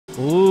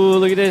Ooh,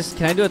 look at this.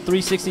 Can I do a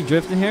 360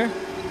 drift in here?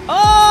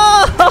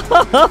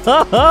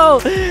 Oh,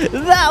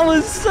 that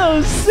was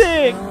so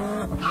sick.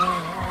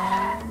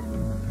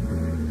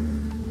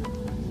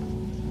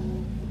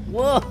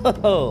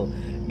 Whoa,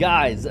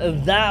 guys,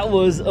 that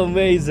was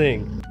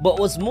amazing. But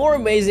what's more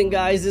amazing,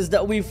 guys, is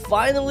that we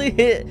finally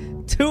hit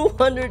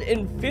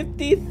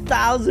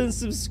 250,000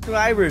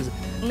 subscribers.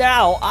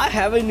 Now, I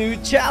have a new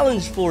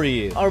challenge for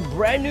you. Our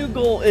brand new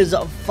goal is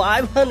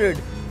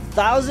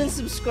 500,000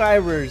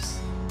 subscribers.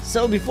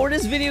 So before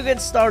this video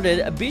gets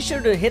started, be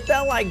sure to hit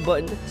that like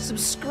button,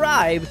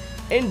 subscribe,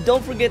 and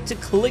don't forget to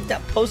click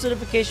that post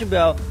notification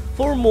bell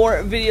for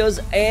more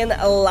videos and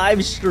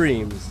live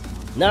streams.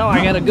 Now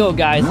I gotta go,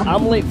 guys.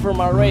 I'm late for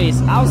my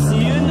race. I'll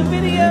see you in the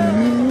video.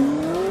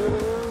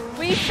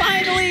 We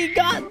finally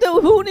got the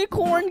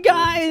HOONICORN,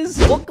 guys.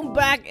 Welcome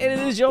back. It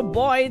is your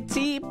boy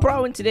T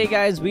Pro, and today,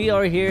 guys, we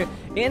are here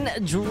in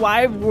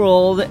Drive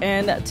World,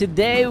 and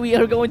today we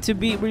are going to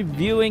be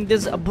reviewing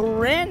this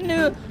brand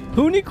new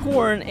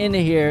HOONICORN in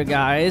here,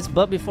 guys.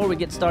 But before we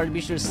get started,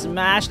 be sure to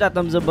smash that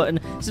thumbs up button,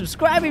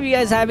 subscribe if you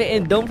guys haven't,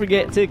 and don't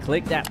forget to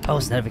click that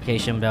post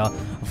notification bell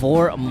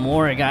for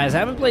more, guys. I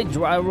haven't played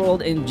Drive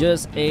World in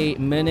just a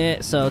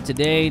minute, so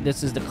today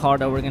this is the car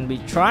that we're gonna be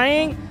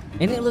trying,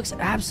 and it looks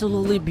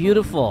absolutely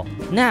beautiful.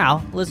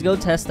 Now let's go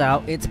test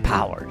out its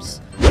powers.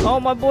 Oh,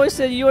 my boy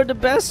said you are the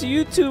best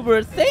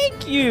YouTuber.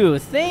 Thank you,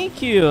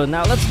 thank you.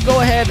 Now let's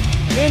go ahead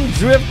and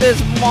drift this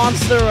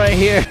monster right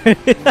here.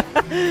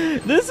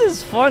 This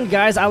is fun,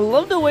 guys. I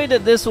love the way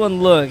that this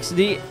one looks.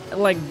 The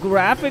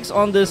graphics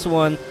on this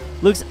one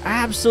looks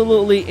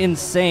absolutely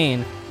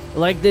insane.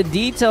 Like, the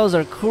details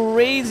are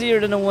crazier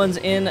than the ones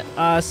in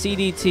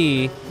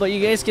CDT. But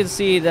you guys can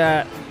see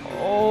that,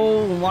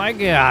 oh my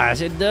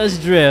gosh, it does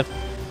drift.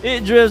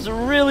 It drifts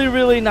really,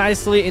 really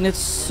nicely, and it's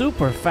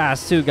super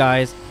fast too,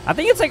 guys. I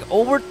think it's like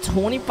over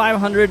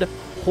 2,500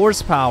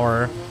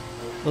 horsepower.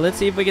 Well, let's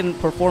see if we can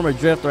perform a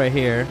drift right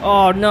here.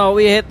 Oh no,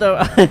 we hit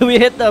the we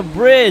hit the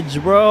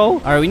bridge, bro. All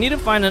right, we need to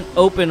find an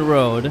open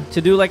road to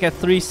do like a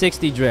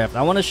 360 drift.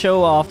 I want to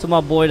show off to my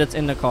boy that's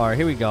in the car.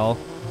 Here we go.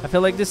 I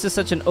feel like this is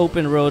such an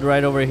open road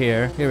right over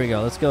here. Here we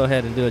go. Let's go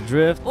ahead and do a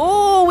drift.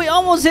 Oh, we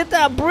almost hit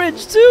that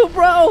bridge too,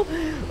 bro.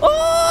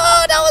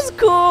 Oh, that was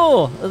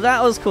cool.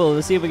 That was cool.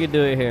 Let's see if we can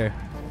do it here.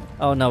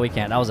 Oh, no, we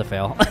can't. That was a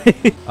fail.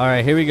 All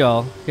right, here we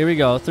go. Here we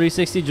go.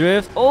 360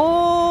 drift.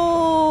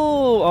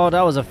 Oh,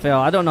 that was a fail.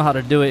 I don't know how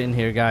to do it in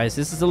here, guys.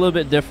 This is a little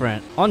bit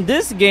different. On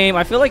this game,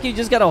 I feel like you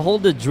just got to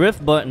hold the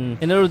drift button,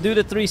 and it'll do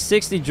the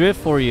 360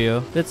 drift for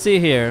you. Let's see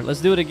here.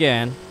 Let's do it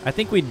again. I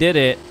think we did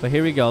it, but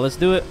here we go. Let's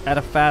do it at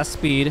a fast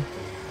speed.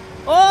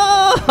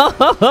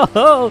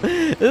 Oh,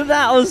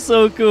 that was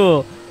so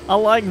cool. I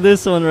like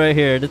this one right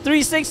here. The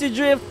 360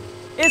 drift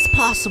is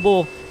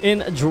possible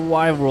in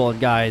Drive World,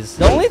 guys.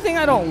 The only thing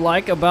I don't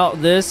like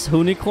about this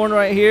HOONICORN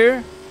right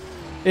here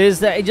is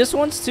that it just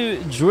wants to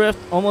drift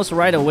almost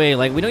right away.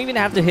 Like, we don't even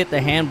have to hit the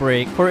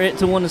handbrake for it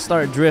to want to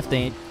start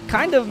drifting. It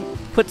kind of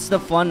puts the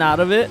fun out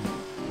of it,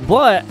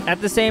 but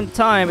at the same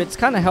time, it's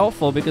kind of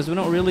helpful because we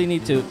don't really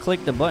need to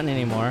click the button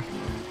anymore.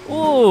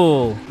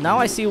 Ooh, now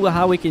I see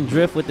how we can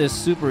drift with this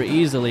super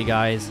easily,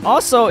 guys.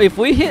 Also, if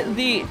we hit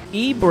the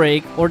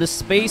E-brake or the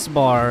space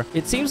bar,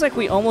 it seems like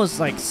we almost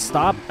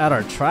stop at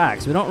our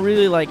tracks. We don't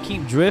really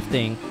keep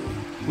drifting.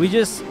 We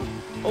just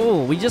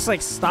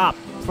stop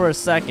for a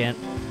second.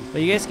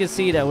 But you guys can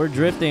see that we're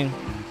drifting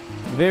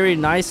very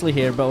nicely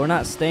here, but we're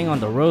not staying on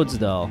the roads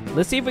though.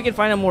 Let's see if we can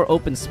find a more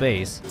open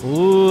space.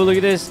 Ooh, look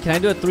at this. Can I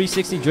do a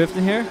 360 drift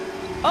in here?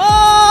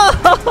 Oh,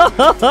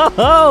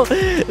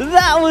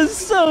 that was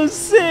so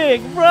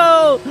sick,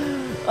 bro.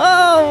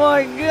 Oh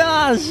my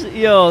gosh.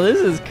 Yo, this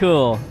is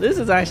cool. This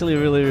is actually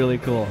really, really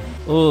cool.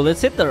 Ooh,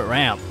 let's hit the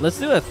ramp. Let's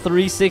do a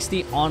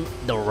 360 on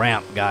the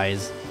ramp,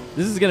 guys.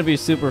 This is going to be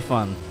super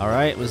fun. All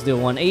right, let's do a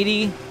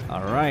 180.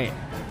 All right.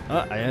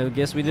 I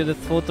guess we did a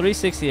full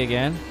 360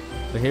 again.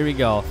 But here we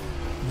go.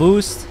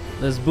 Boost.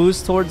 Let's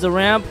boost towards the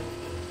ramp.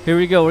 Here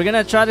we go. We're going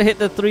to try to hit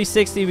the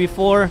 360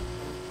 before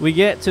we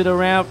get to the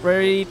ramp.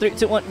 Ready? 3,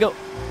 2, 1, go.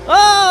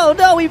 Oh,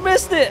 no, we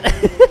missed it.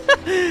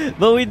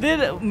 But we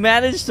did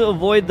manage to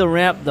avoid the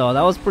ramp, though.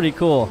 That was pretty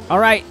cool. All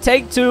right,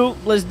 take 2.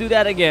 Let's do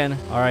that again.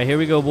 All right, here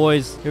we go,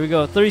 boys. Here we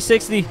go.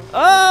 360.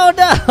 Oh,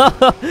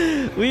 no.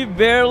 We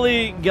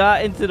barely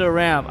got into the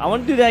ramp. I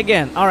want to do that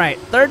again. All right,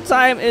 third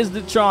time is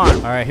the charm.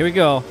 All right, here we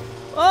go.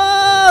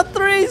 Oh,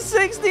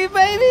 360,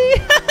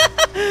 baby.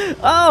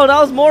 Oh, that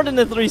was more than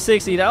the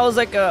 360. That was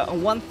like a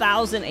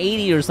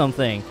 1080 or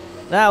something.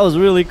 That was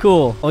really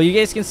cool. Oh, you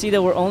guys can see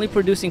that we're only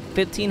producing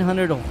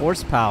 1,500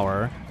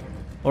 horsepower,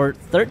 or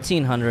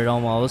 1,300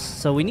 almost.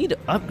 So we need to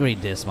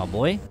upgrade this, my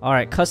boy. All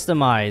right,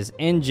 customize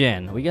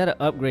engine. We got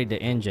to upgrade the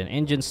engine.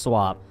 Engine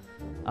swap.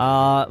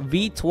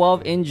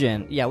 V12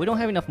 engine. Yeah, we don't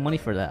have enough money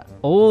for that.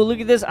 Oh, look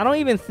at this. I don't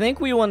even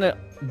think we want to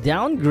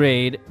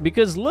downgrade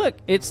because look,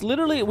 it's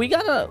literally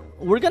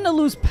we're gonna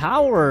lose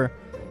power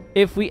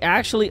if we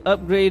actually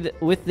upgrade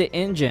with the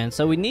engine.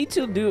 So we need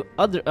to do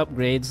other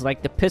upgrades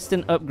like the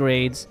piston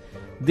upgrades,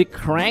 The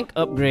crank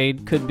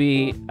upgrade could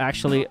be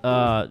actually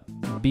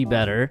be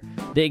better.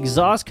 The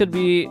exhaust could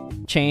be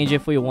changed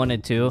if we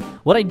wanted to.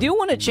 What I do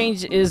want to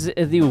change is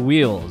the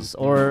wheels,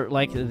 or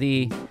like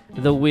the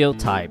wheel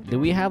type. Do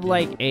we have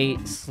like a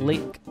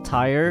slick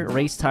tire?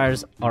 Race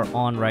tires are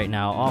on right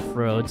now,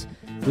 off-roads.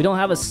 We don't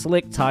have a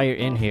slick tire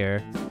in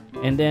here.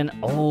 And then,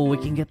 oh, we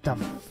can get the,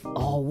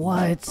 oh,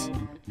 what?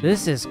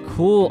 This is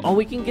cool. Oh,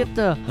 we can get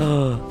the,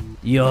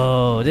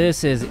 yo,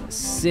 this is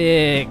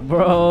sick,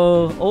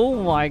 bro.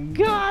 Oh my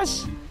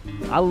gosh.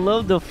 I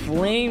love the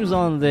flames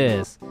on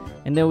this.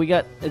 And then we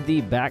got the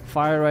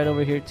backfire right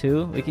over here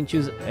too. We can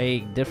choose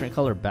a different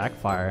color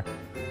backfire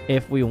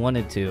if we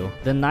wanted to.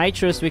 The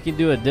nitrous, we can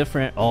do a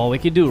different, oh, we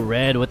could do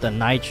red with the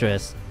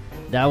nitrous.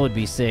 That would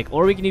be sick.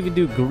 Or we can even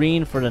do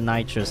green for the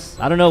nitrous.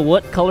 I don't know,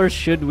 what color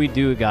should we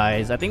do,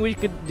 guys? I think we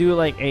could do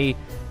like a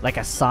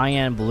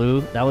cyan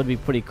blue. That would be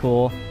pretty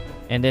cool.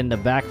 And then the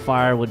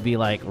backfire would be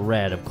like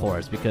red, of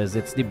course, because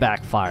it's the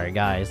backfire,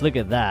 guys. Look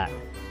at that.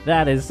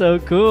 That is so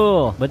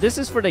cool. But this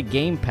is for the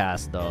Game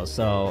Pass though,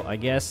 so I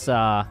guess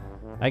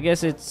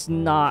it's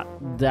not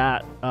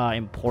that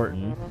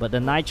important. But the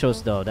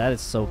nitros though, that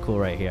is so cool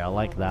right here. I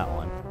like that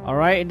one.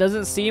 Alright, it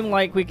doesn't seem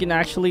like we can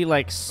actually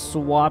like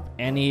swap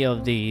any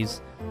of these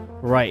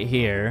right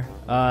here.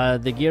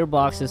 The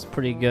gearbox is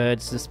pretty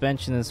good.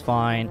 Suspension is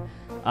fine.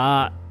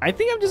 I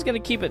think I'm just gonna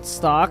keep it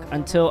stock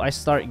until I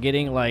start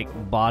getting like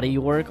body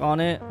work on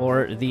it,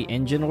 or the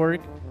engine work,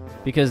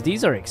 because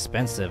these are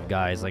expensive,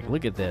 guys. Like,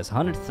 look at this,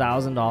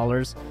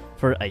 $100,000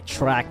 for a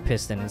track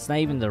piston. It's not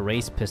even the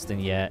race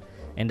piston yet.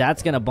 And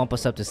that's gonna bump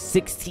us up to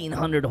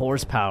 1,600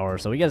 horsepower.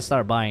 So we gotta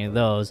start buying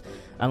those.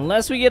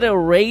 Unless we get a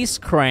race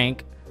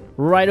crank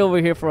right over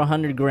here for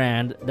 100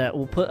 grand, that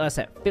will put us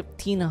at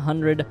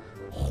 1,500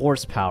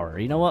 horsepower.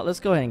 You know what? Let's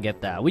go ahead and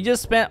get that. We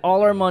just spent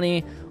all our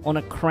money on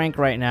a crank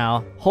right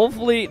now.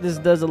 Hopefully this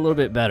does a little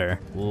bit better.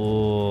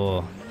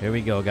 Ooh, here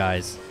we go,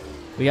 guys.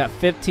 We got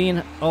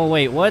 15. Oh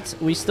wait, what?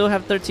 We still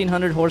have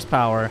 1,300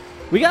 horsepower.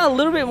 We got a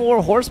little bit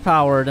more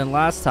horsepower than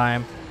last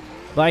time.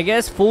 But I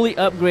guess fully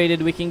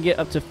upgraded, we can get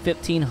up to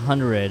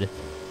 1,500.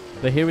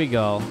 But here we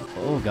go.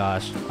 Oh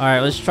gosh.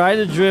 Alright, let's try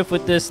to drift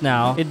with this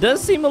now. It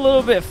does seem a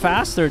little bit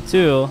faster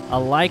too. I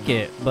like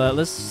it. But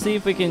let's see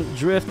if we can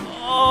drift.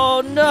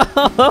 Oh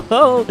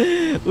no!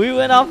 We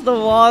went off the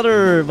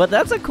water. But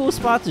that's a cool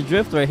spot to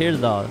drift right here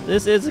though.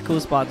 This is a cool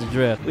spot to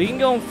drift. We can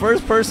go in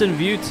first person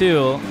view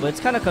too. But it's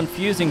kind of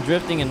confusing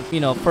drifting in,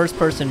 you know, first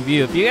person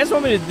view. If you guys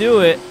want me to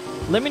do it,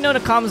 let me know in the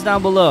comments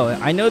down below.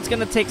 I know it's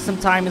gonna take some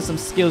time and some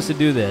skills to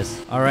do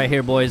this. All right,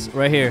 here, boys.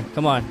 Right here.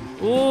 Come on.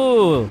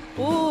 Ooh.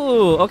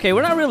 Ooh. Okay,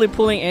 we're not really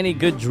pulling any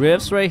good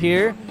drifts right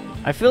here.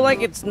 I feel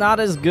like it's not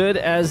as good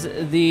as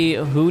the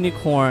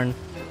HOONICORN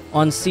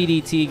on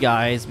CDT,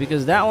 guys,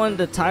 because that one,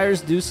 the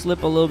tires do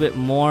slip a little bit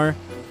more.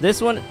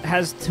 This one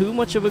has too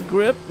much of a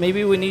grip.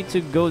 Maybe we need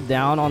to go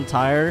down on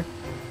tire.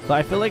 But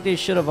I feel like they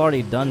should have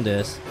already done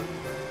this.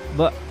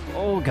 But,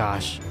 oh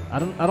gosh. I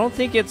don't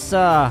think it's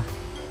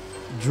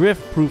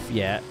drift proof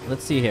yet.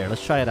 Let's see here.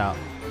 Let's try it out.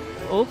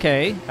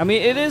 Okay, I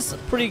mean, it is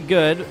pretty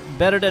good,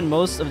 better than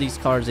most of these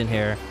cars in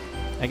here.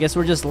 I guess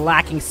we're just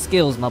lacking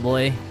skills, my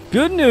boy.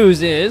 Good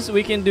news is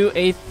we can do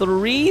a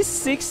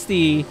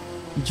 360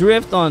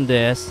 drift on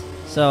this,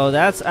 so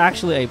that's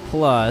actually a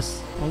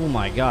plus. Oh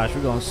my gosh,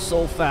 we're going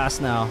so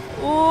fast now.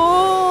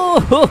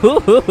 Ooh,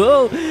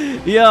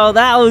 yo,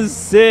 that was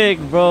sick,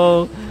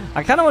 bro.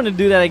 I kind of want to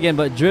do that again,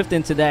 but drift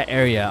into that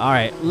area. All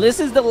right, this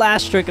is the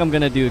last trick I'm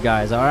gonna do,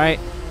 guys. All right,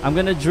 I'm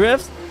gonna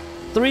drift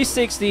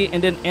 360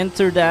 and then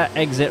enter that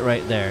exit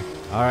right there.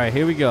 All right,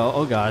 here we go.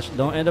 Oh gosh,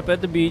 don't end up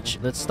at the beach.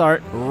 Let's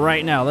start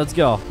right now. Let's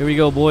go. Here we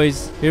go,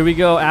 boys. Here we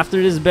go.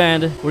 After this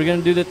bend, we're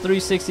gonna do the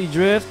 360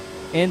 drift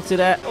into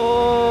that.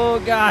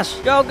 Oh gosh,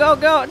 go, go,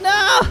 go.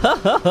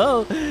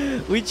 No.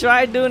 We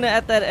tried doing it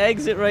at that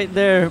exit right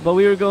there, but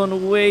we were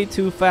going way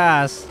too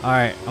fast. All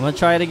right, I'm gonna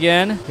try it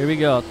again. Here we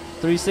go.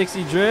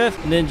 360 drift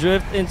and then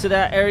drift into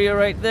that area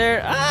right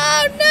there.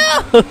 Oh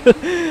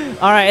no.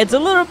 All right, it's a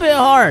little bit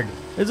hard.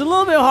 It's a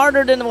little bit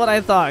harder than what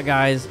I thought,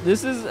 guys.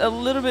 This is a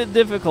little bit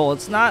difficult.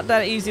 It's not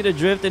that easy to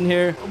drift in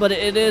here, but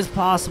it is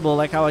possible,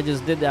 like how I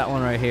just did that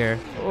one right here.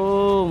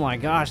 Oh my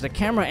gosh, the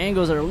camera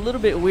angles are a little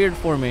bit weird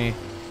for me.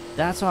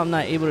 That's why I'm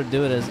not able to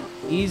do it as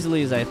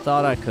easily as I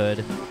thought I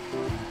could.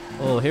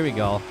 Oh, here we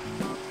go.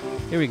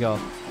 Here we go.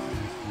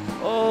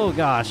 Oh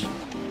gosh.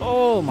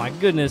 Oh my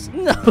goodness.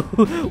 No.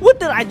 What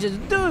did I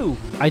just do?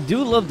 I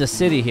do love the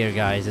city here,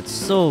 guys. It's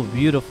so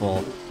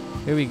beautiful.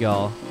 Here we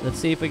go. Let's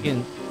see if we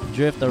can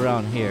drift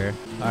around here.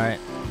 All right,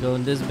 go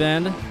in this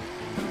bend.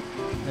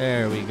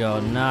 There we go.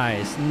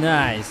 Nice,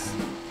 nice.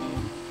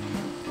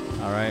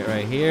 All right,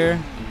 right here.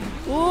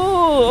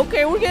 Ooh,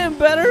 okay, we're getting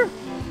better.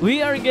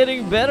 We are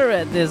getting better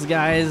at this,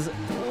 guys.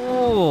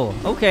 Ooh,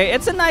 okay,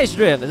 it's a nice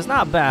drift. It's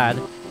not bad.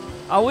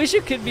 I wish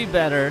it could be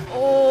better.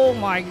 Oh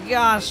my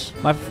gosh.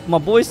 My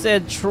boy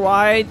said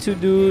try to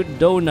do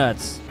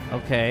donuts.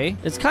 Okay.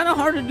 It's kind of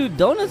hard to do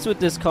donuts with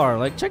this car.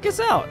 Like, check this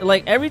out.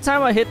 Like, every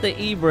time I hit the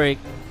e-brake,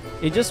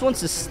 it just wants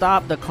to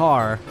stop the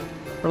car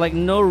for like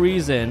no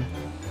reason.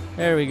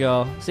 There we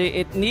go. See,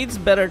 it needs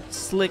better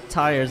slick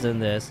tires than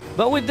this.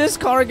 But with this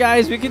car,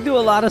 guys, we can do a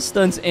lot of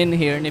stunts in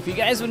here. And if you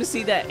guys want to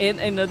see that in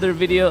another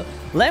video,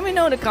 let me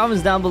know in the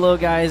comments down below,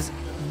 guys.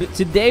 But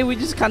today, we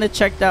just kind of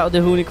checked out the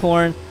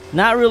HOONICORN.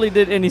 Not really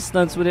did any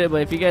stunts with it,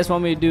 but if you guys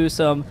want me to do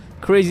some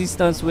crazy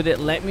stunts with it,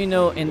 let me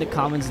know in the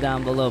comments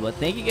down below. But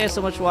thank you guys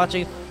so much for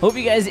watching. Hope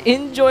you guys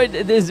enjoyed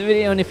this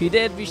video, and if you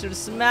did, be sure to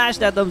smash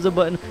that thumbs up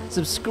button,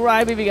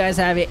 subscribe if you guys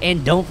have it,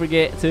 and don't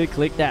forget to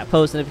click that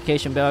post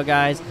notification bell,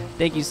 guys.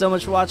 Thank you so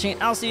much for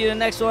watching. I'll see you in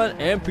the next one,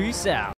 and peace out.